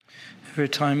Every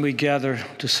time we gather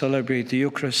to celebrate the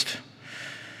Eucharist,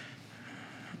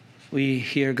 we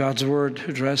hear God's word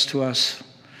addressed to us.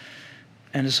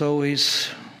 And it's always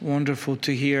wonderful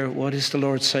to hear what is the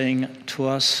Lord saying to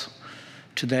us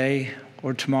today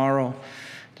or tomorrow.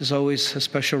 There's always a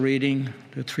special reading,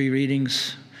 the 3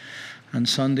 readings on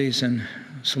Sundays and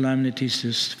solemnities,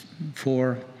 just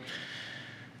 4.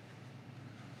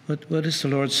 What is the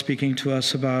Lord speaking to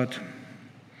us about?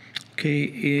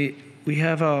 Okay, we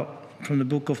have from the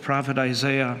book of prophet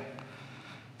Isaiah,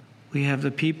 we have the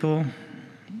people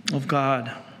of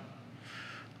God.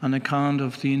 On account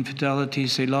of the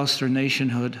infidelities, they lost their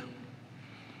nationhood.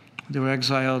 They were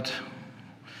exiled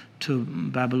to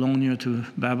Babylonia, to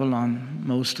Babylon,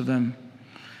 most of them.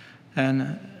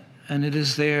 And it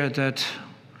is there that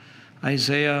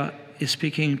Isaiah is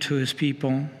speaking to his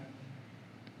people.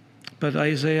 But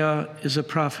Isaiah is a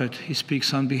prophet. He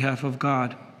speaks on behalf of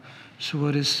God. So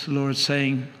what is the Lord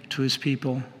saying to his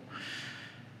people?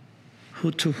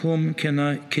 To whom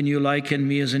can you liken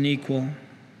me as an equal?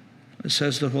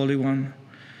 Says the Holy One.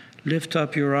 Lift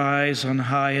up your eyes on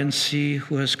high and see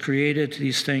who has created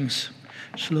these things.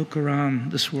 Just look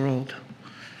around this world.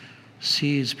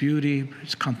 See its beauty,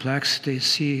 its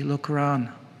complexity. Look around.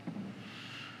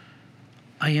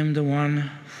 I am the one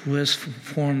who has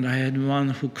formed. I am the one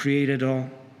who created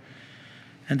all.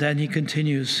 And then he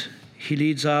continues. He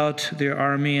leads out their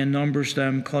army and numbers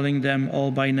them, calling them all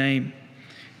by name.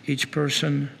 Each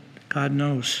person God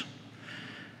knows.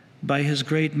 By his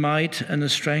great might and the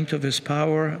strength of his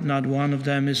power, not one of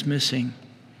them is missing.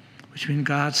 Which means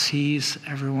God sees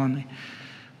everyone.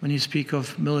 When you speak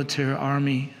of military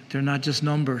army, they're not just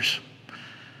numbers,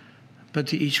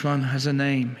 but each one has a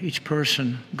name. Each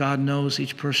person, God knows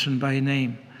each person by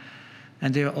name.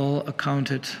 And they're all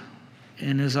accounted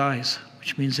in his eyes,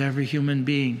 which means every human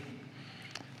being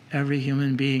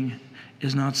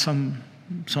is not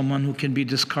someone who can be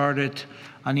discarded,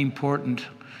 unimportant.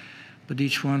 But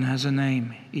each one has a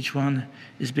name. Each one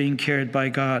is being cared by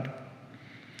God.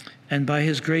 And by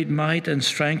his great might and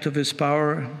strength of his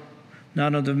power,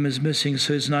 none of them is missing.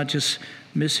 So it's not just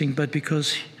missing, but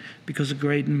because of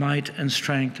great might and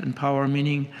strength and power,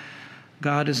 meaning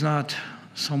God is not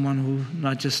someone who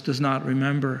not just does not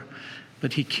remember,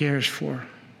 but he cares for.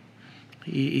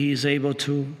 He is able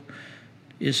to,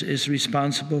 is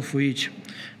responsible for each.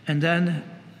 And then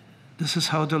this is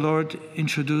how the Lord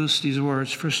introduced these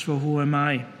words. First of all, who am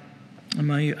I?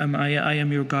 I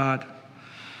am your God.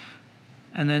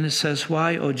 And then it says,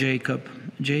 why, O Jacob?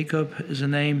 Jacob is a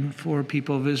name for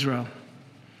people of Israel.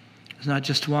 It's not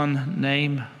just one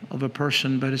name of a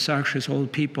person, but it's actually his whole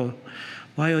people.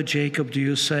 Why, O Jacob, do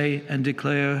you say and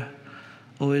declare,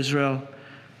 O Israel,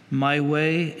 my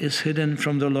way is hidden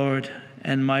from the Lord,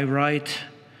 and my right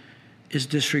is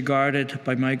disregarded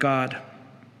by my God?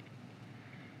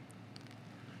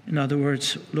 In other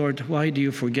words, Lord, why do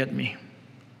you forget me?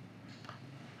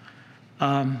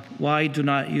 Why do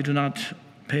you not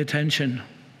pay attention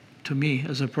to me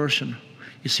as a person?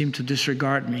 You seem to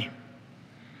disregard me.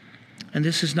 And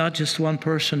this is not just one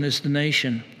person, it's the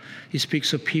nation. He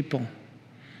speaks of people.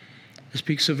 He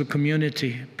speaks of a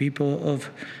community, people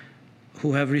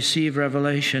who have received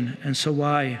revelation. And so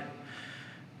why?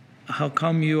 How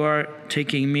come you are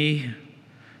taking me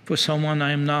for someone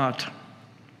I am not?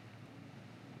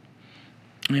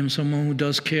 I am someone who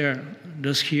does care,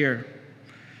 does hear.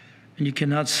 And you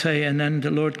cannot say, and then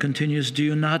the Lord continues, do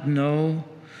you not know,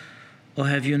 or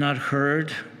have you not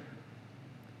heard?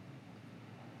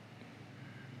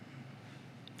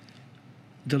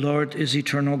 The Lord is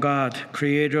eternal God,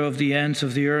 creator of the ends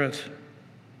of the earth.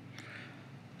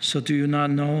 So do you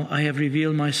not know? I have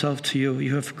revealed myself to you.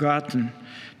 You have forgotten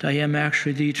that I am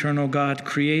actually the eternal God,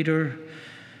 creator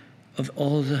of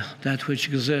all that which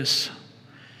exists,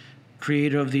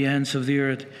 creator of the ends of the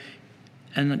earth,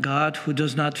 and a God who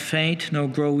does not faint nor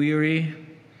grow weary,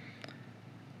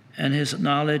 and his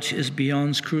knowledge is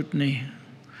beyond scrutiny.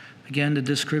 Again, the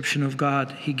description of God.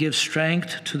 He gives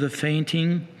strength to the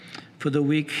fainting, for the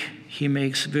weak he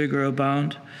makes vigor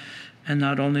abound. And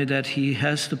not only that he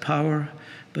has the power,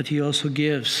 but he also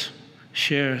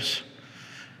shares.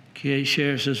 He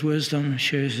shares his wisdom,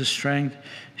 shares his strength,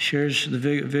 shares the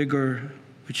vigor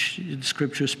which the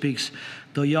scripture speaks.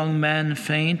 Though young men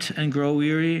faint and grow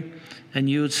weary, and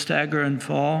youths stagger and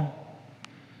fall,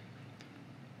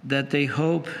 that they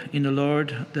hope in the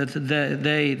Lord,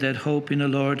 they that hope in the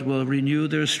Lord will renew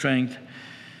their strength.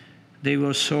 They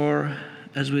will soar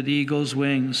as with eagle's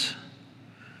wings.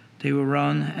 They will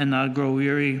run and not grow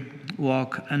weary,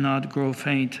 walk and not grow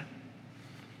faint.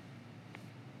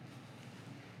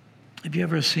 Have you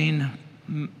ever seen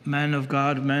men of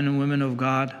God, men and women of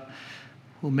God,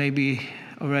 who may be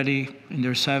already in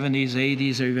their 70s,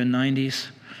 80s, or even 90s,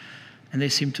 and they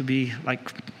seem to be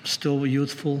like still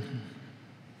youthful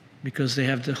because they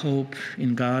have the hope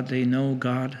in God. They know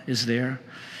God is there.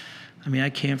 I mean, I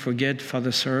can't forget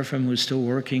Father Seraphim, who was still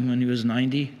working when he was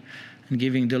 90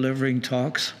 and delivering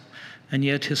talks, and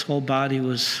yet his whole body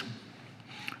was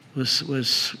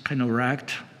kind of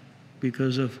racked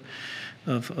because of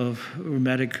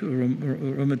rheumatoid,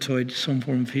 some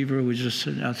form of fever, which is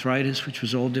arthritis, which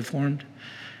was all deformed.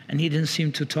 And he didn't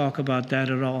seem to talk about that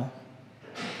at all.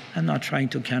 I'm not trying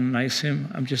to canonize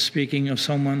him. I'm just speaking of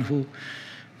someone who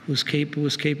was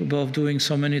capable of doing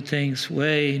so many things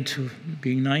way into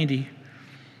being 90.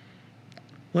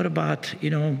 What about,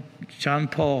 John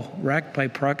Paul, racked by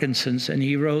Parkinson's, and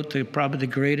he wrote probably the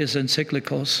greatest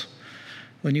encyclicals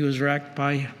when he was racked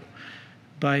by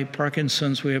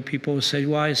Parkinson's, where people would say,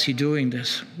 why is he doing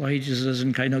this? Why he just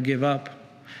doesn't kind of give up?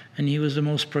 And he was the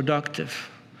most productive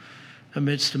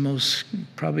amidst the most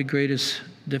probably greatest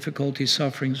difficulties,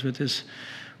 sufferings with his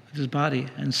body.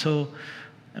 And so,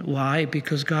 why?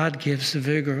 Because God gives the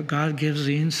vigor, God gives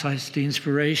the insights, the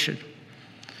inspiration.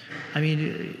 I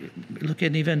mean, look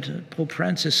at even Pope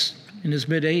Francis in his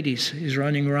mid-80s. He's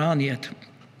running around yet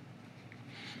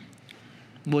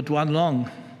with one lung.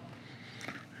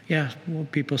 Yeah, well,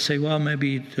 people say, well,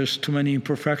 maybe there's too many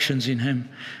imperfections in him.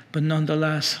 But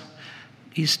nonetheless,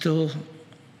 he still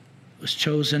was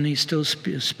chosen. He's still a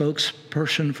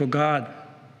spokesperson for God.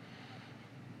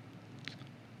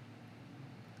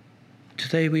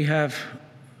 Today we have,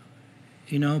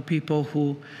 people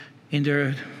who in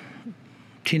their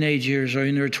teenage years or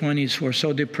in their 20s who are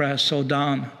so depressed, so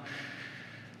down,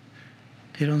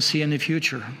 they don't see any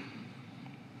future.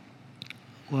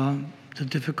 Well, the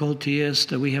difficulty is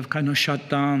that we have kind of shut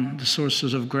down the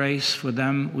sources of grace for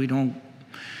them. We don't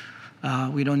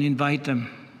invite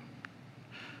them.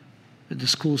 The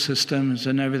school systems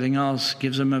and everything else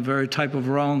gives them a very type of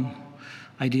wrong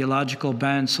ideological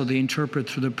bent, so they interpret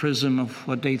through the prism of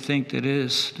what they think it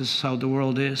is. This is how the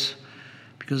world is,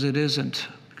 because it isn't,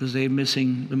 because they're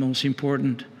missing the most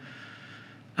important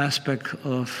aspect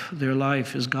of their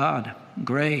life is God,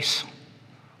 grace,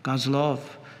 God's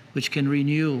love, which can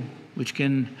renew, which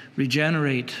can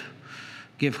regenerate,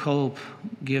 give hope,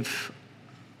 give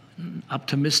an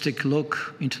optimistic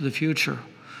look into the future,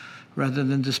 rather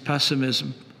than this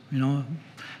pessimism.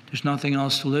 There's nothing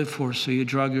else to live for, so you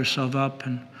drug yourself up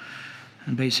and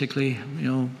basically,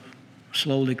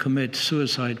 slowly commit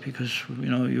suicide because,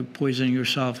 you're poisoning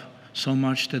yourself so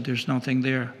much that there's nothing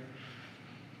there.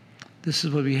 This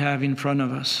is what we have in front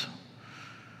of us.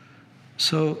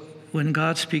 So when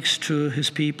God speaks to his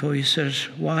people, he says,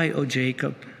 why, O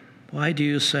Jacob? Why do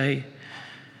you say,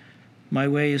 my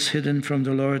way is hidden from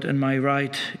the Lord and my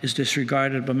right is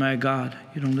disregarded by my God?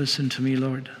 You don't listen to me,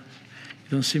 Lord.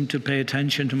 You don't seem to pay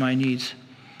attention to my needs.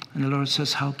 And the Lord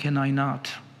says, how can I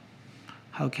not?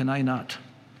 How can I not?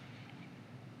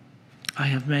 I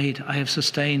have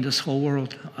sustained this whole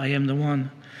world. I am the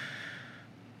one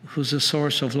who's the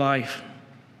source of life.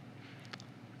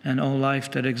 And all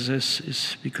life that exists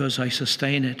is because I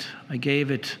sustain it. I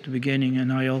gave it at the beginning,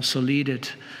 and I also lead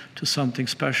it to something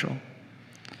special.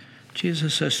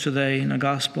 Jesus says today in the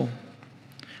gospel,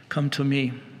 come to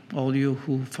me, all you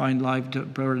who find life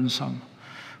burdensome,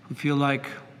 who feel like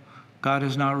God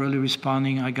is not really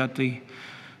responding, I got the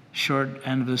short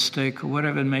end of the stick, or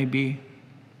whatever it may be.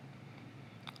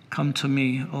 Come to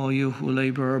me, all you who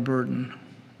labor or burden,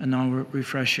 and I'll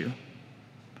refresh you.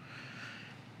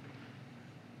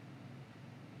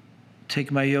 Take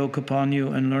my yoke upon you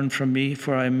and learn from me,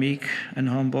 for I am meek and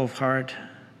humble of heart,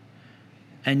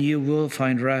 and you will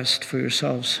find rest for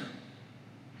yourselves.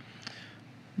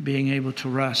 Being able to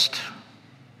rest.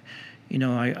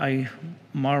 I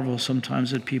marvel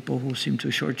sometimes at people who seem to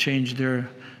shortchange their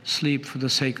sleep for the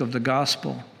sake of the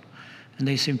gospel, and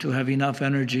they seem to have enough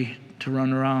energy to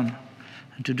run around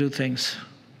and to do things.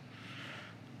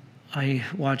 I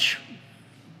watch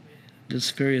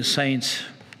these various saints.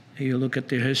 You look at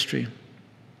their history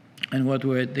and what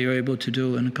they were able to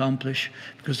do and accomplish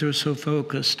because they were so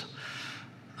focused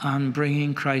on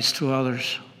bringing Christ to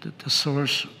others, the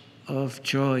source of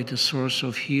joy, the source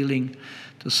of healing,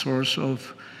 the source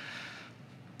of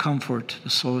comfort, the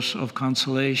source of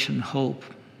consolation, hope,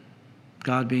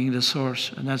 God being the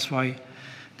source. And that's why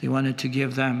they wanted to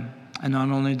give them. And not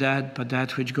only that, but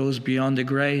that which goes beyond the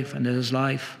grave, and that is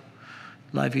life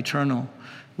eternal.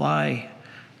 Why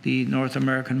the North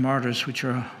American martyrs, which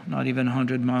are not even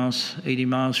 100 miles, 80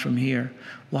 miles from here,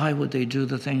 why would they do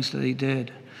the things that they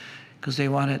did? Because they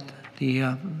wanted the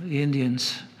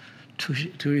Indians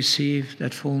to receive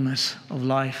that fullness of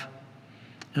life.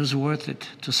 It was worth it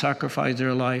to sacrifice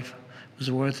their life. It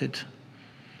was worth it.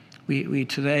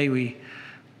 Today we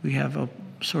have a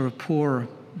sort of poor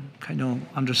kind of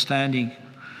understanding.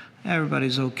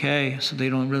 Everybody's okay, so they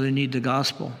don't really need the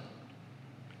gospel.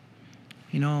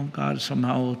 God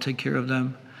somehow will take care of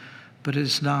them. But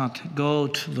it's not. Go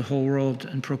to the whole world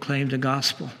and proclaim the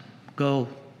gospel. Go.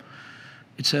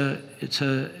 It's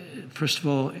first of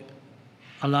all,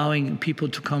 allowing people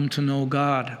to come to know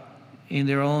God in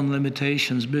their own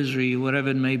limitations, misery, whatever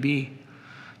it may be,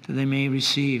 that they may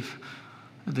receive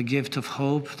the gift of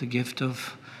hope, the gift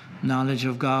of knowledge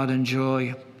of God and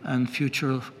joy and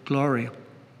future glory.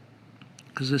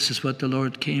 Because this is what the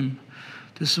Lord came.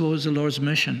 This was the Lord's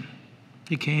mission.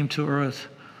 He came to earth.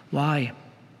 Why?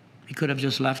 He could have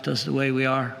just left us the way we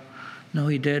are. No,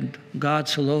 he did. God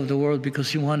so loved the world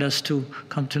because he wanted us to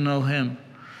come to know him.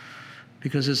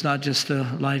 Because it's not just the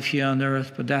life here on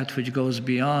earth, but that which goes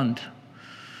beyond.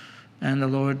 And the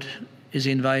Lord is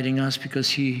inviting us because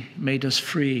he made us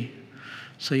free.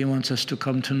 So he wants us to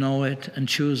come to know it and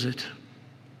choose it.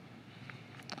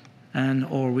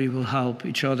 Or we will help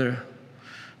each other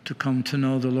to come to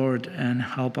know the Lord and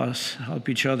help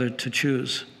each other to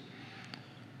choose.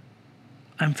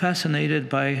 I'm fascinated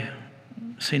by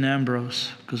St.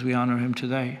 Ambrose because we honor him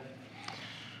today.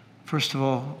 First of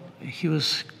all, he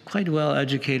was quite well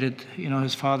educated.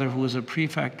 His father, who was a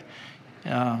prefect,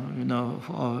 in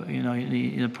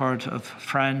a part of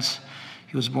France.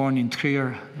 He was born in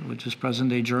Trier, which is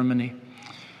present-day Germany,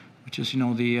 which is,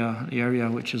 the area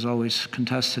which is always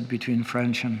contested between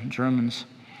French and Germans.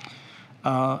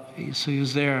 So he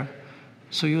was there.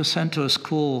 So he was sent to a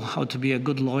school how to be a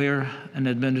good lawyer and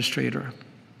administrator.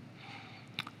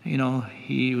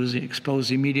 He was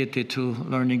exposed immediately to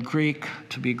learning Greek,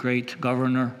 to be a great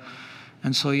governor.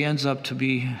 And so he ends up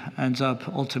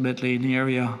ultimately in the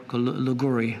area called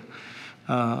Liguria,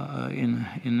 in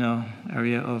the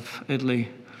area of Italy,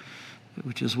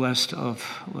 which is west of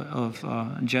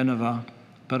Genova,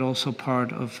 but also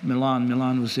part of Milan.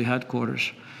 Milan was the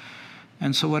headquarters.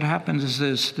 And so what happens is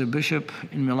this: the bishop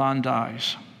in Milan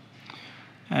dies,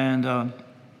 and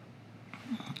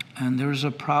there was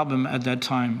a problem at that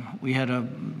time. We had a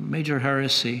major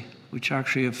heresy, which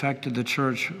actually affected the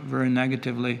church very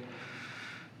negatively,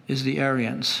 is the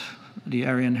Arians, the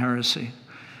Arian heresy,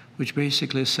 which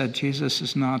basically said Jesus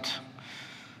is not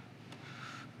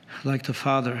like the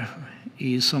Father.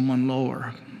 He is someone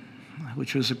lower,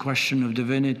 which was a question of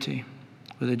divinity,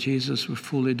 whether Jesus was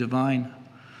fully divine.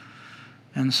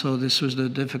 And so this was the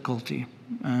difficulty.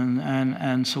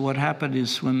 And so what happened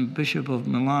is when Bishop of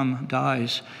Milan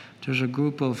dies, there's a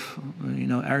group of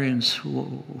Arians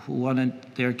who wanted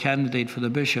their candidate for the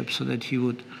bishop so that he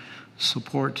would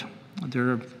support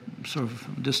their sort of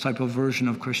this type of version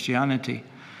of Christianity,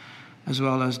 as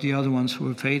well as the other ones who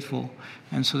were faithful.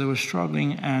 And so they were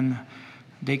struggling, and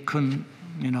they couldn't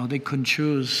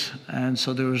choose. And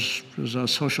so there was a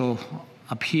social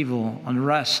upheaval,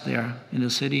 unrest there in the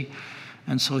city.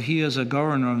 And so he, as a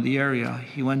governor of the area,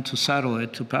 he went to settle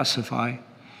it, to pacify.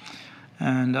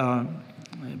 And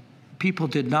people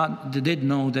did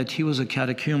know that he was a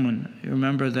catechumen. You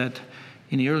remember that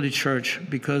in the early church,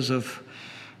 because of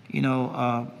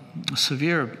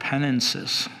severe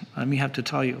penances. Let me have to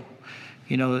tell you,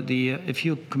 if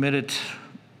you committed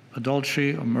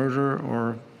adultery or murder,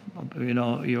 or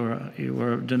you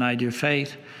were denied your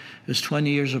faith, it was 20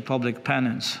 years of public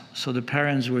penance. So the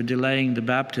parents were delaying the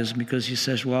baptism because he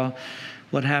says, well,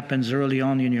 what happens early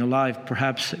on in your life,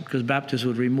 perhaps because baptism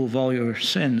would remove all your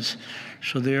sins.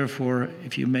 So therefore,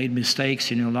 if you made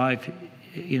mistakes in your life,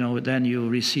 then you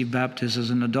receive baptism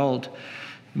as an adult,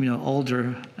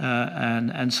 older,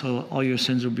 and so all your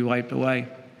sins will be wiped away.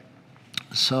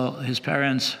 So his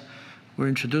parents were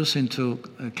introduced into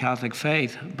Catholic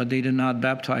faith, but they did not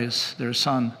baptize their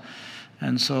son.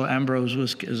 And so Ambrose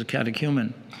is a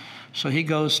catechumen. So he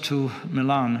goes to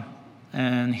Milan,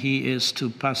 and he is to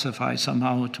pacify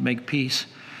somehow, to make peace.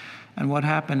 And what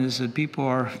happened is that people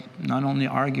are not only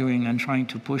arguing and trying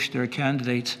to push their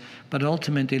candidates, but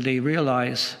ultimately they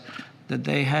realize that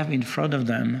they have in front of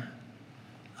them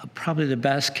probably the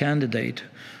best candidate,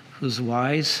 who's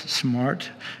wise, smart.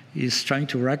 He's trying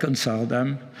to reconcile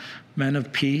them, men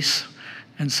of peace.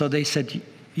 And so they said,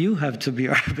 you have to be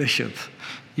our bishop.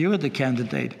 You're the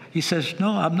candidate. He says,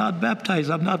 no, I'm not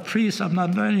baptized. I'm not priest. I'm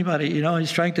not anybody.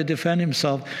 He's trying to defend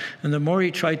himself. And the more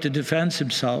he tried to defend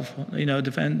himself,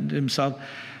 the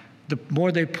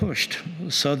more they pushed.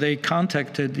 So they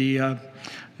contacted the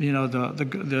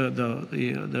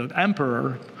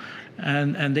emperor,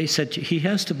 And they said, he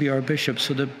has to be our bishop.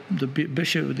 So the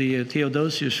bishop, the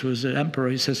Theodosius, who was the emperor,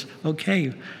 he says,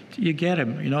 okay, you get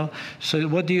him, So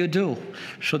what do you do?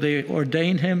 So they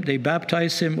ordained him, they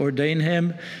baptized him, ordained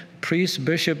him, priest,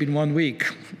 bishop in 1 week.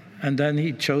 And then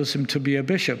he chose him to be a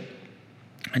bishop.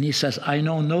 And he says, I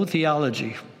know no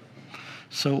theology.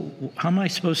 So how am I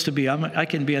supposed to be? I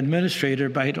can be administrator,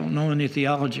 but I don't know any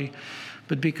theology.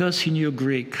 But because he knew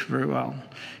Greek very well,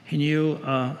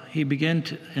 he began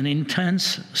an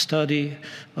intense study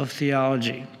of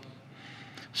theology.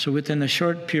 So within a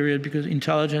short period, because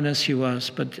intelligent as he was,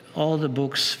 but all the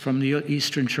books from the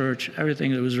Eastern Church,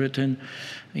 everything that was written,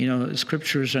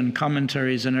 scriptures and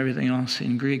commentaries and everything else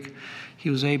in Greek, he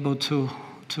was able to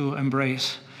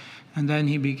embrace. And then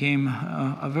he became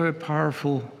a very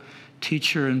powerful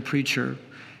teacher and preacher.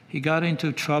 He got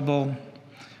into trouble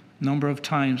a number of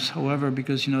times, however,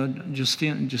 because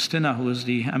Justina, who was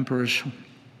the emperor's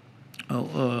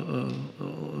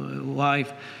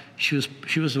wife, she was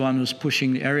the one who was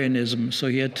pushing the Arianism, so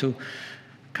he had to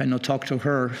kind of talk to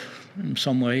her in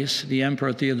some ways. The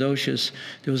Emperor Theodosius,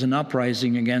 there was an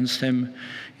uprising against him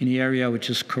in the area which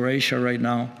is Croatia right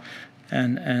now,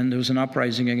 and there was an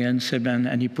uprising against him,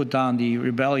 and he put down the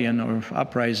rebellion or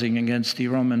uprising against the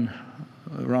Roman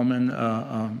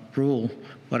rule.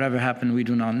 Whatever happened, we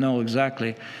do not know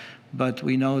exactly, but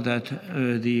we know that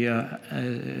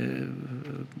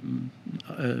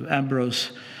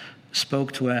Ambrose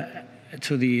spoke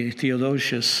to the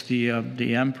Theodosius,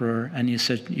 the emperor, and he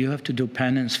said, you have to do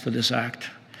penance for this act.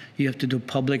 You have to do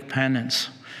public penance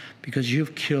because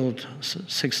you've killed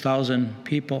 6,000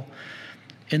 people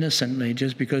innocently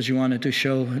just because you wanted to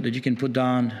show that you can put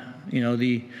down,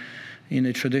 in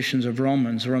the traditions of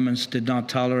Romans. Romans did not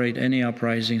tolerate any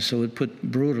uprising, so it put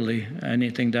brutally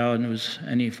anything down. It was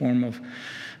any form of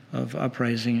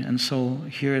uprising. And so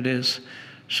here it is.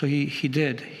 So he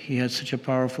did. He had such a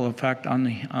powerful effect on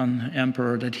the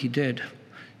emperor that he did.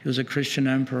 He was a Christian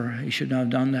emperor. He should not have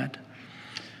done that.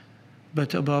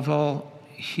 But above all,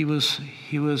 he was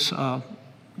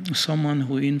someone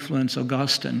who influenced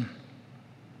Augustine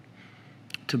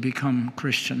to become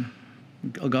Christian.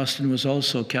 Augustine was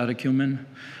also catechumen,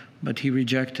 but he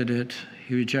rejected it.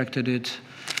 He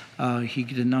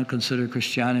did not consider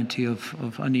Christianity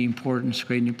of any importance,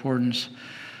 great importance.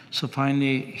 So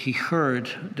finally, he heard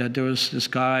that there was this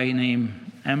guy named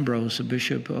Ambrose, a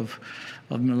bishop of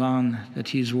Milan, that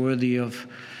he's worthy of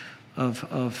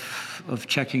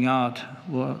checking out.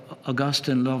 Well,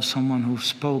 Augustine loved someone who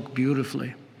spoke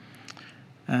beautifully,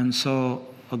 and so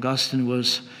Augustine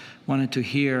wanted to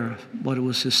hear what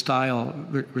was his style,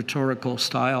 rhetorical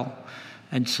style.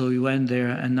 And so he went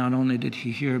there, and not only did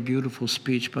he hear a beautiful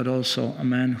speech, but also a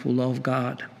man who loved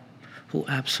God, who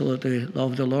absolutely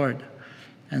loved the Lord.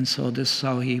 And so this is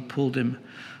how he pulled him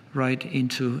right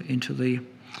into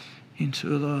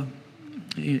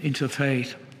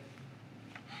faith.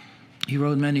 He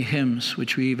wrote many hymns,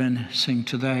 which we even sing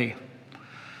today.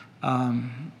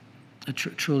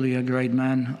 Truly a great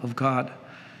man of God.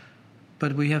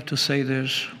 But we have to say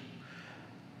this,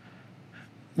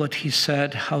 what he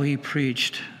said, how he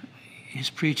preached. His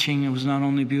preaching, it was not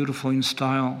only beautiful in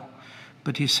style,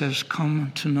 but he says,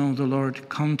 come to know the Lord,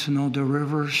 come to know the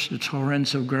rivers, the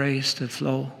torrents of grace that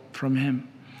flow from him.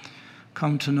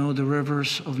 Come to know the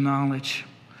rivers of knowledge,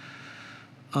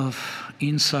 of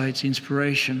insights,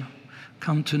 inspiration.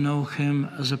 Come to know him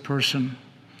as a person.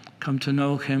 Come to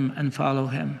know him and follow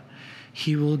him.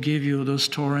 He will give you those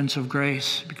torrents of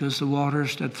grace, because the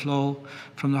waters that flow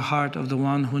from the heart of the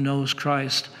one who knows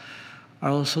Christ are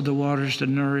also the waters that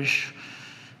nourish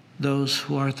those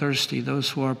who are thirsty, those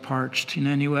who are parched in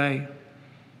any way.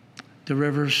 The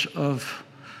rivers of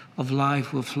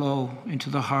life will flow into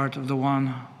the heart of the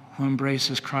one who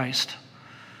embraces Christ.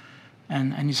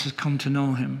 And he says, come to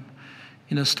know him.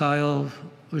 In a style,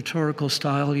 rhetorical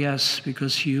style, yes,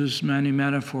 because he used many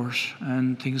metaphors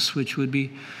and things which would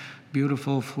be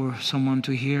beautiful for someone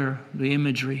to hear, the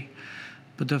imagery.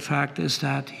 But the fact is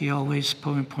that he always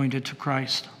pointed to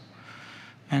Christ.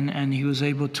 And he was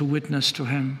able to witness to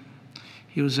him.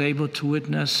 He was able to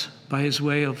witness by his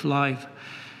way of life.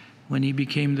 When he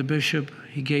became the bishop,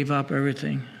 he gave up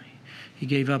everything. He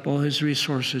gave up all his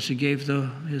resources. He gave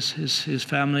his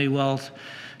family wealth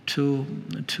to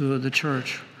the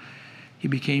church. He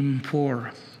became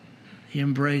poor. He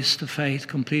embraced the faith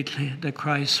completely, that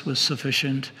Christ was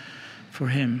sufficient for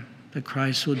him, that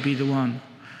Christ would be the one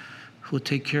who would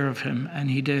take care of him, and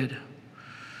he did.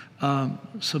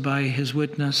 So by his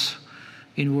witness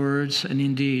in words and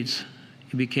in deeds,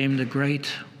 he became the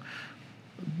great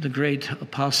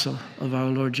apostle of our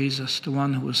Lord Jesus, the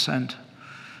one who was sent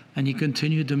And he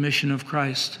continued the mission of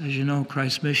Christ. As you know,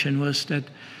 Christ's mission was that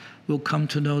we'll come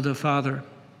to know the Father.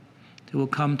 They will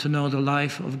come to know the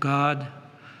life of God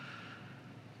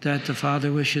that the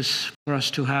Father wishes for us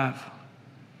to have.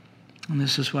 And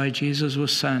this is why Jesus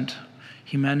was sent.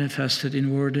 He manifested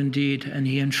in word and deed, and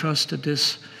he entrusted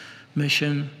this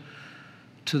mission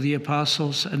to the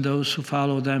apostles and those who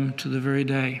follow them to the very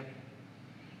day,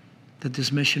 that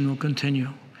this mission will continue.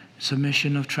 It's a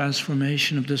mission of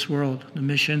transformation of this world, the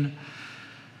mission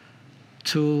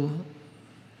to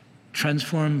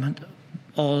transform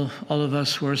all of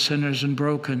us who are sinners and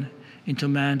broken into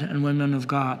men and women of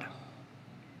God,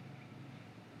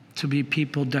 to be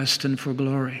people destined for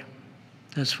glory.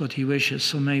 That's what he wishes.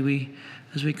 So may we,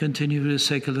 as we continue the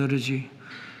sacred liturgy,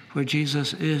 where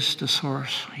Jesus is the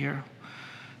source here,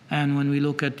 and when we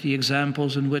look at the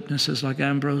examples and witnesses like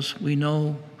Ambrose, we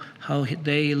know how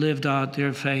they lived out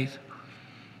their faith,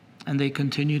 and they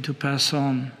continue to pass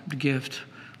on the gift,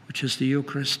 which is the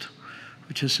Eucharist,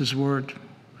 which is his word,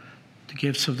 the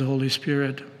gifts of the Holy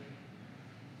Spirit.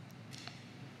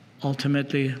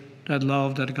 Ultimately, that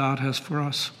love that God has for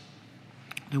us,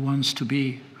 the ones to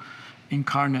be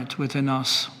incarnate within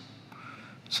us,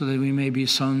 so that we may be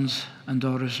sons and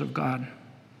daughters of God.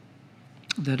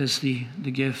 That is the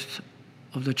gift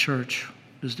of the church,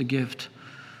 is the gift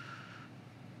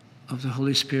of the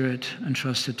Holy Spirit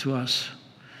entrusted to us.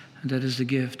 And that is the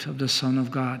gift of the Son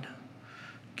of God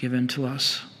given to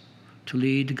us to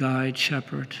lead, guide,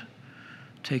 shepherd,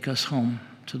 take us home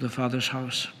to the Father's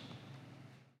house.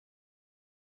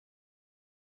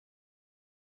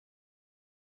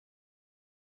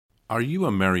 Are you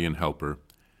a Marian helper?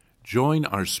 Join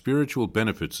our Spiritual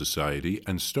Benefit Society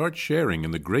and start sharing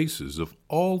in the graces of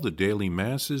all the daily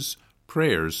masses,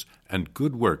 prayers, and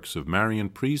good works of Marian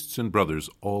priests and brothers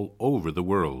all over the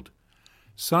world.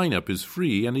 Sign up is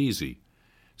free and easy.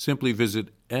 Simply visit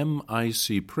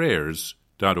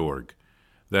micprayers.org.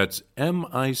 That's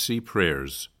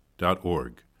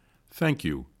micprayers.org. Thank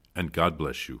you, and God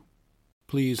bless you.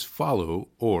 Please follow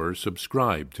or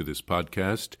subscribe to this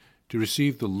podcast to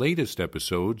receive the latest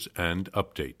episodes and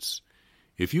updates.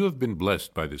 If you have been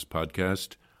blessed by this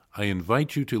podcast, I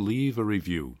invite you to leave a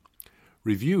review.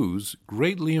 Reviews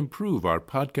greatly improve our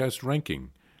podcast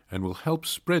ranking and will help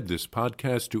spread this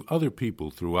podcast to other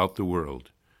people throughout the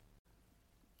world.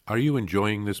 Are you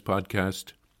enjoying this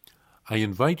podcast? I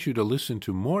invite you to listen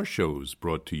to more shows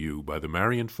brought to you by the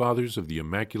Marian Fathers of the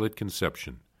Immaculate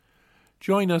Conception.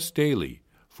 Join us daily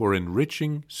for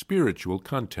enriching spiritual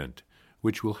content,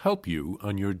 which will help you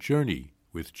on your journey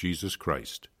with Jesus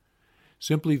Christ.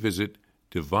 Simply visit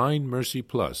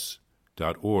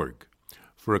DivineMercyPlus.org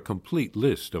for a complete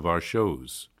list of our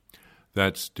shows.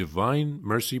 That's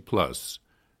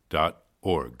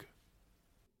DivineMercyPlus.org.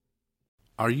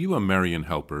 Are you a Marian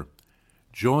helper?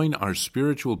 Join our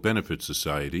Spiritual Benefit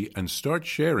Society and start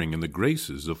sharing in the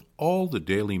graces of all the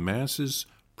daily masses,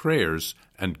 prayers,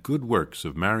 and good works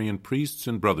of Marian priests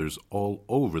and brothers all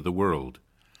over the world.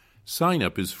 Sign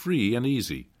up is free and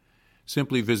easy.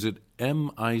 Simply visit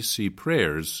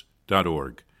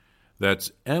micprayers.org.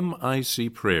 That's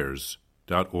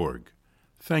micprayers.org.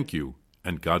 Thank you,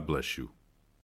 and God bless you.